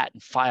kind of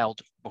patent filed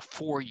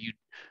before you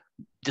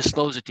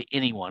disclose it to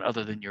anyone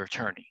other than your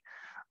attorney,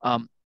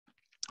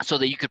 so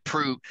that you could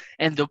prove.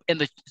 And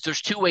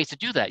there's two ways to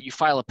do that. You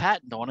file a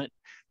patent on it,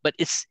 but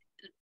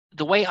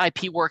the way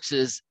IP works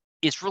is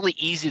it's really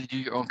easy to do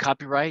your own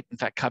copyright. In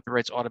fact,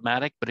 copyright's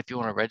automatic, but if you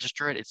want to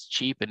register it, it's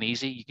cheap and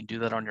easy. You can do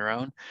that on your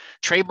own.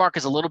 Trademark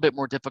is a little bit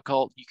more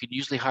difficult. You could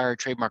usually hire a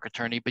trademark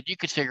attorney, but you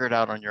could figure it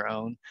out on your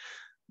own.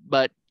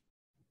 But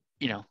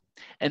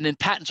and then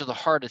patents are the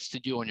hardest to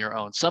do on your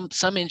own. Some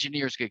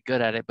engineers get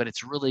good at it, but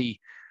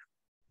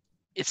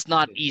it's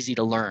not easy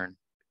to learn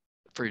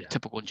for your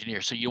typical engineer.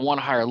 So you want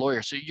to hire a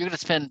lawyer. So you're going to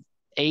spend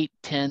 $8,000,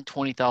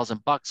 $10,000,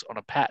 $20,000 on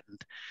a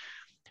patent,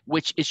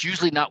 which is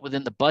usually not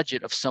within the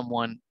budget of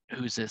someone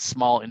who's a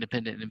small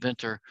independent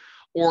inventor,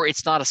 or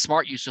it's not a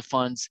smart use of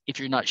funds if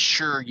you're not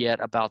sure yet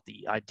about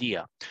the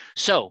idea.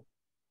 So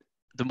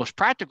the most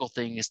practical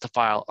thing is to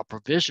file a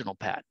provisional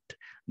patent.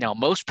 Now,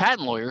 most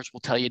patent lawyers will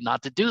tell you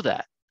not to do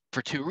that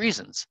for two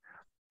reasons.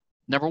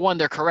 Number one,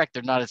 they're correct.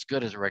 They're not as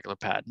good as a regular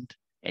patent,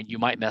 and you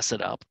might mess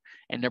it up.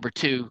 And number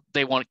two,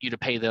 they want you to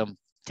pay them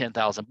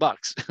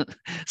 $10,000.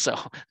 So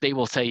they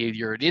will tell you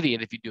you're an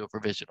idiot if you do a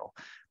provisional.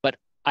 But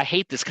I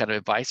hate this kind of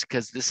advice,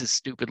 because this is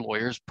stupid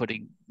lawyers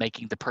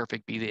making the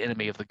perfect be the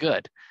enemy of the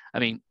good. I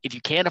mean, if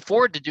you can't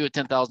afford to do a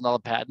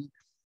 $10,000 patent,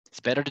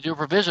 it's better to do a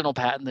provisional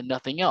patent than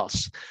nothing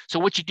else. So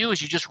what you do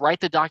is you just write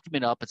the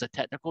document up as a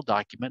technical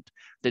document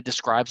that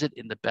describes it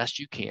in the best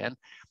you can.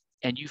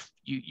 And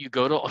you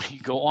go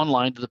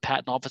online to the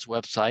patent office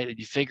website, and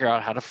you figure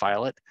out how to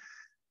file it.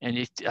 And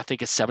I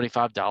think it's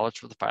 $75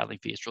 for the filing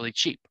fee. It's really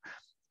cheap.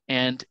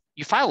 And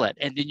you file it,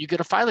 and then you get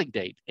a filing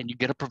date, and you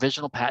get a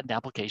provisional patent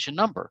application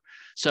number.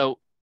 So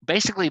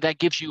basically that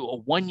gives you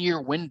a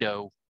 1-year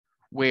window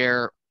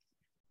where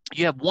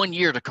you have 1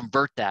 year to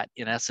convert that,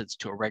 in essence,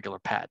 to a regular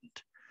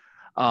patent.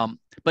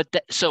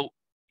 So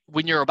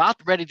when you're about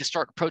ready to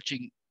start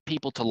approaching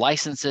people to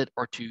license it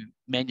or to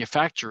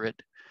manufacture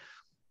it,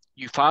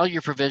 you file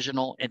your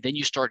provisional, and then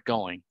you start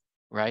going,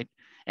 right?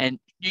 And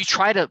you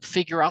try to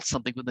figure out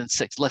something within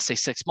let's say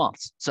 6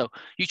 months. So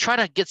you try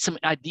to get some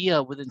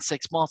idea within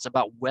 6 months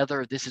about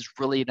whether this is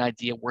really an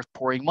idea worth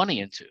pouring money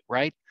into,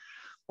 right?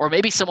 Or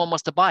maybe someone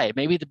wants to buy it.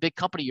 Maybe the big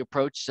company you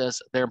approach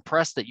says they're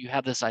impressed that you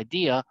have this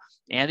idea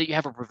and that you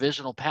have a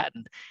provisional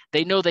patent.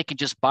 They know they can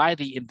just buy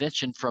the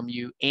invention from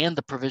you and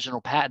the provisional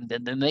patent,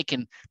 and then they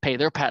can pay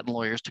their patent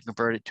lawyers to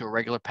convert it to a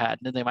regular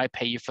patent, and they might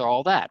pay you for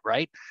all that,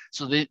 right?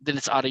 So then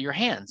it's out of your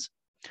hands.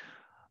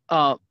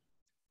 On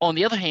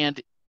the other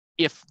hand,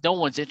 if no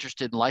one's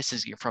interested in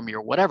licensing it from you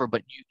or whatever,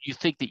 but you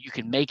think that you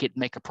can make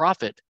a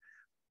profit,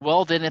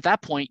 well, then at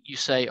that point you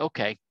say,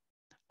 okay,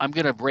 I'm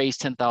going to raise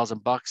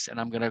 $10,000 and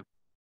I'm going to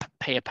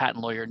pay a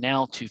patent lawyer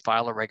now to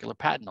file a regular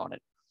patent on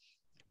it,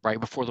 right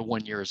before the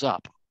 1 year is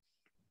up.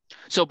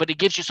 So, but it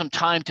gives you some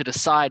time to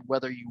decide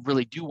whether you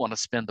really do want to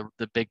spend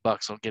the big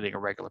bucks on getting a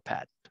regular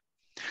patent.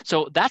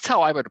 So that's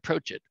how I would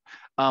approach it.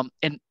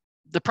 And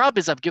the problem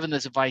is, I've given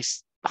this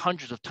advice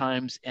hundreds of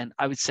times, and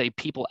I would say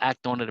people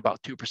act on it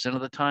about 2%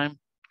 of the time.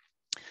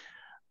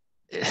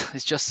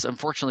 It's just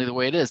unfortunately the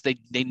way it is.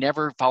 They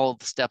never follow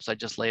the steps I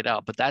just laid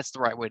out, but that's the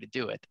right way to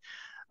do it.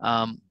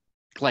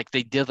 Like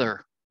they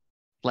dither,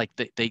 like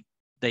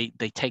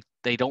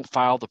they don't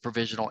file the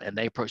provisional and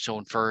they approach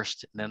someone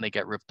first, and then they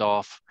get ripped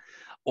off,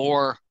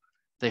 or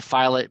they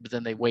file it but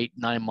then they wait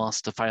 9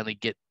 months to finally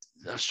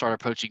start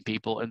approaching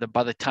people, and then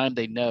by the time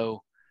they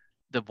know,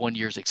 the 1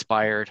 year's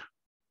expired.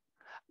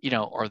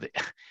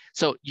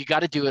 So you got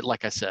to do it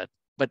like I said.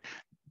 But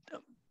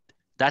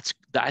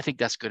I think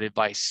that's good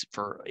advice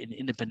for an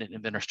independent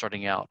inventor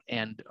starting out.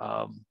 And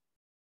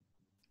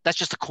that's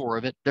just the core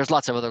of it. There's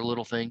lots of other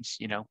little things,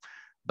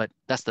 but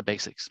that's the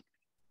basics.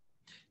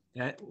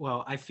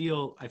 Well, I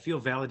feel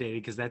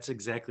validated, because that's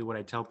exactly what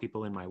I tell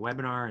people in my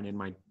webinar and in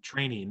my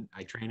training.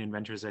 I train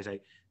inventors. I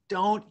say,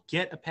 don't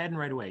get a patent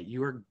right away.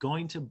 You are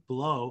going to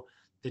blow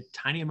the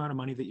tiny amount of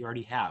money that you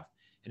already have,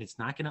 and it's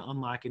not going to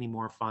unlock any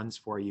more funds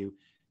for you.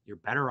 You're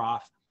better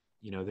off.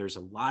 There's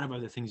a lot of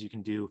other things you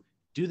can do.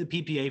 Do the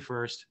PPA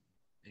first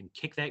and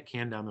kick that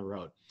can down the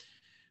road.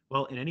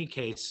 Well, in any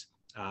case,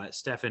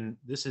 Stephan,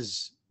 this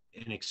is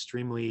an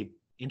extremely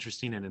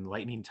interesting and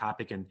enlightening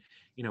topic. And,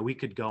 we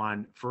could go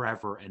on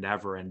forever and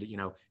ever. And,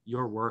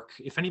 your work,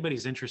 if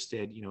anybody's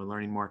interested, in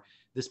learning more,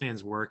 this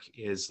man's work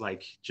is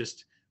like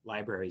just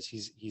libraries.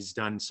 He's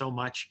done so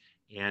much.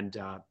 And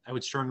I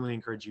would strongly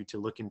encourage you to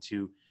look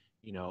into,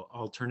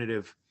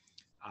 alternative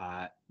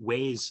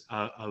ways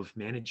of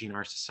managing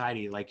our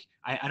society. Like,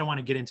 I don't want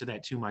to get into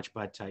that too much,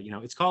 but,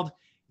 it's called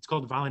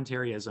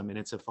voluntarism, and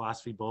it's a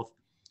philosophy both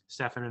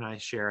Stephan and I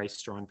share a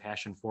strong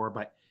passion for.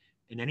 But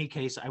in any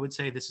case, I would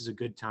say this is a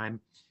good time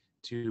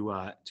to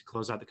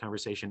close out the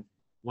conversation.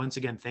 Once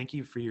again, thank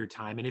you for your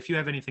time. And if you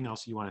have anything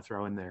else you want to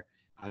throw in there,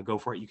 go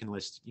for it. You can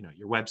list,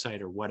 your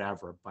website or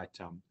whatever. But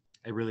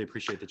I really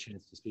appreciate the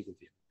chance to speak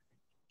with you.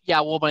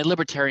 Yeah, well, my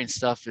libertarian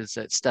stuff is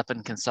at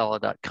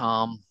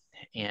stephankinsella.com,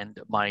 and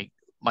my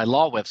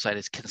law website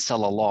is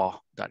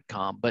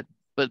kinsellalaw.com. But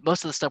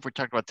most of the stuff we're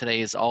talking about today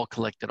is all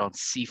collected on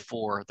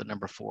C4, the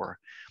number 4,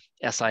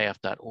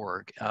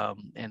 SIF.org.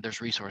 And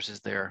there's resources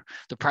there,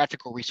 the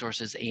practical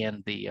resources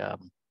and the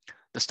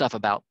stuff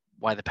about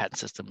why the patent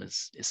system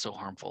is so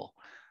harmful,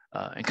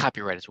 and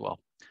copyright as well.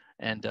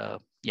 And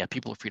yeah,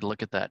 people are free to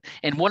look at that.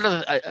 And one of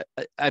the,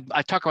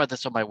 I talk about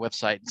this on my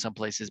website in some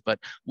places, but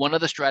one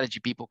other strategy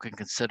people can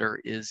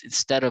consider is,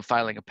 instead of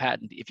filing a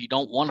patent, if you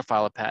don't want to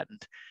file a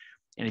patent,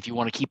 and if you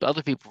want to keep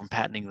other people from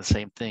patenting the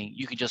same thing,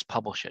 you can just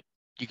publish it.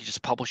 You can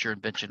just publish your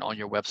invention on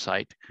your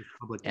website,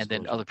 and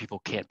then other people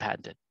can't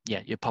patent it.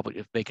 Yeah, you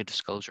make a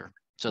disclosure.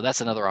 So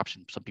that's another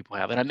option some people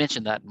have. And I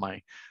mentioned that in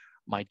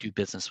my Do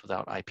Business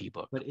Without IP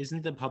book. But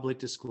isn't the public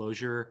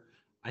disclosure,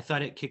 I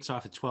thought it kicks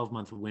off a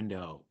 12-month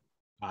window.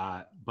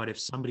 But if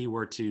somebody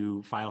were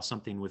to file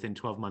something within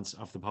 12 months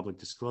of the public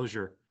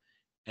disclosure,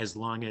 as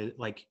long as,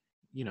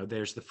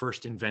 there's the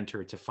first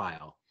inventor to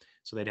file.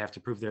 So they'd have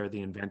to prove they're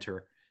the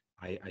inventor,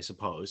 I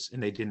suppose,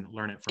 and they didn't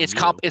learn it from you.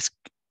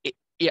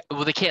 Yeah,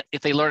 well, they can't.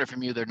 If they learn it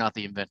from you, they're not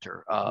the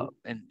inventor.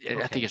 And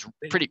okay. I think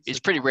it's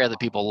pretty rare that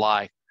people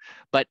lie.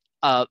 But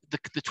the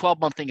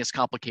 12-month thing is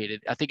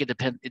complicated. I think it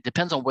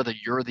depends on whether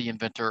you're the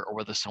inventor or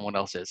whether someone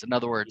else is. In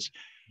other words,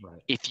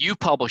 right. If you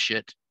publish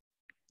it,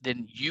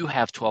 then you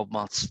have 12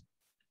 months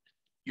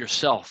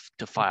yourself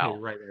to file.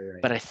 Okay, right.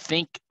 But I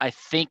think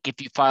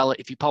if you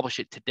publish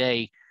it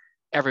today,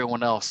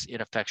 everyone else it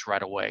affects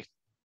right away.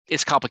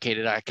 It's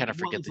complicated. I kind of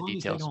forget the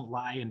details. As long as they don't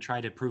lie and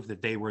try to prove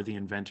that they were the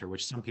inventor,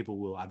 which some people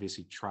will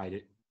obviously try to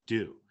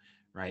do,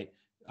 right?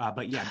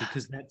 But yeah,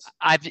 because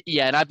I've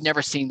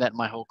never seen that in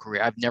my whole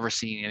career. I've never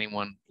seen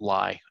anyone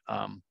lie.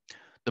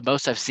 The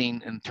most I've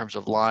seen in terms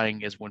of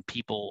lying is when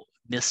people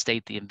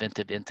misstate the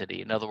invented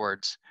entity. In other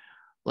words,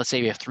 let's say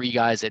you have 3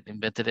 guys that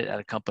invented it at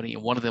a company,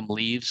 and one of them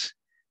leaves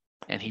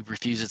and he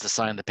refuses to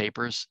sign the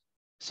papers.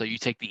 So you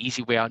take the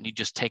easy way out and you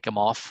just take him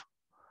off.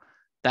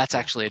 That's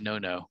actually a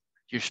no-no.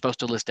 You're supposed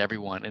to list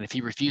everyone. And if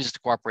he refuses to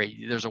cooperate,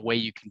 there's a way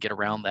you can get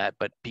around that,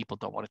 but people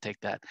don't want to take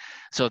that.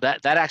 So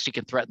that actually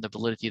can threaten the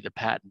validity of the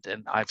patent.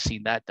 And I've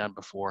seen that done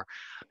before.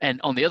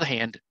 And on the other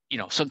hand,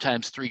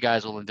 sometimes 3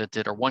 guys will invent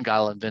it, or 1 guy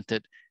will invent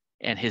it,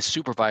 and his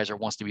supervisor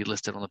wants to be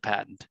listed on the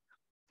patent.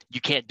 You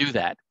can't do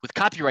that. With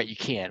copyright, you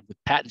can. With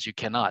patents, you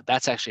cannot.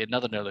 That's actually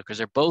another no-no, because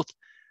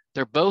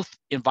they're both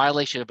in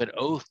violation of an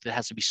oath that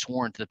has to be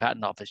sworn to the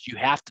patent office. You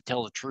have to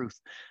tell the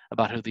truth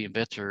about who the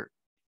inventor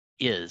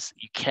is.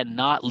 You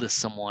cannot list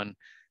someone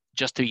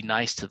just to be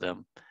nice to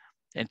them.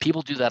 And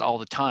people do that all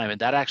the time.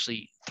 And that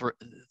actually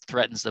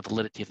threatens the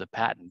validity of the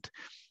patent,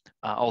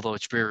 although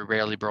it's very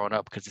rarely brought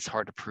up because it's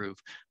hard to prove.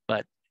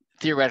 But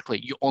theoretically,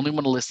 you only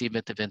want to list the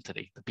inventive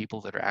entity, the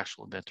people that are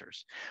actual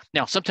inventors.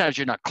 Now, sometimes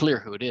you're not clear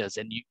who it is,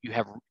 and you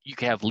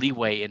can have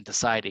leeway in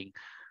deciding,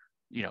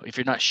 if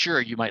you're not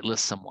sure, you might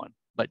list someone,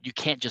 but you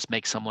can't just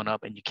make someone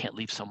up, and you can't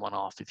leave someone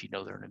off if you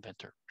know they're an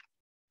inventor.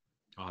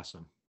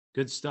 Awesome.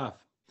 Good stuff.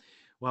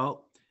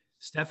 Well,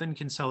 Stephan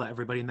Kinsella,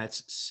 everybody, and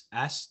that's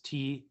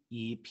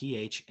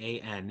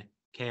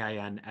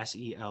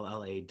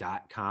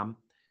StephanKinsella.com.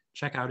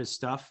 Check out his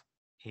stuff.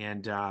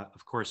 And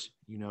of course,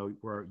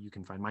 where you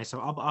can find my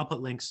stuff. I'll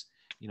put links,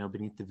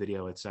 beneath the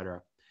video,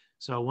 etc.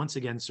 So once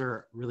again,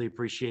 sir, really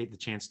appreciate the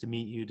chance to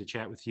meet you, to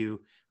chat with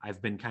you.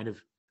 I've been kind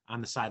of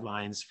on the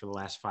sidelines for the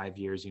last 5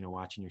 years,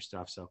 watching your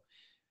stuff. So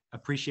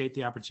appreciate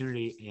the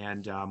opportunity,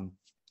 and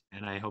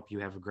I hope you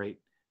have a great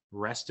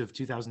rest of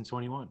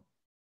 2021.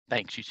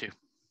 Thanks, you too.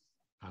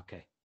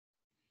 Okay.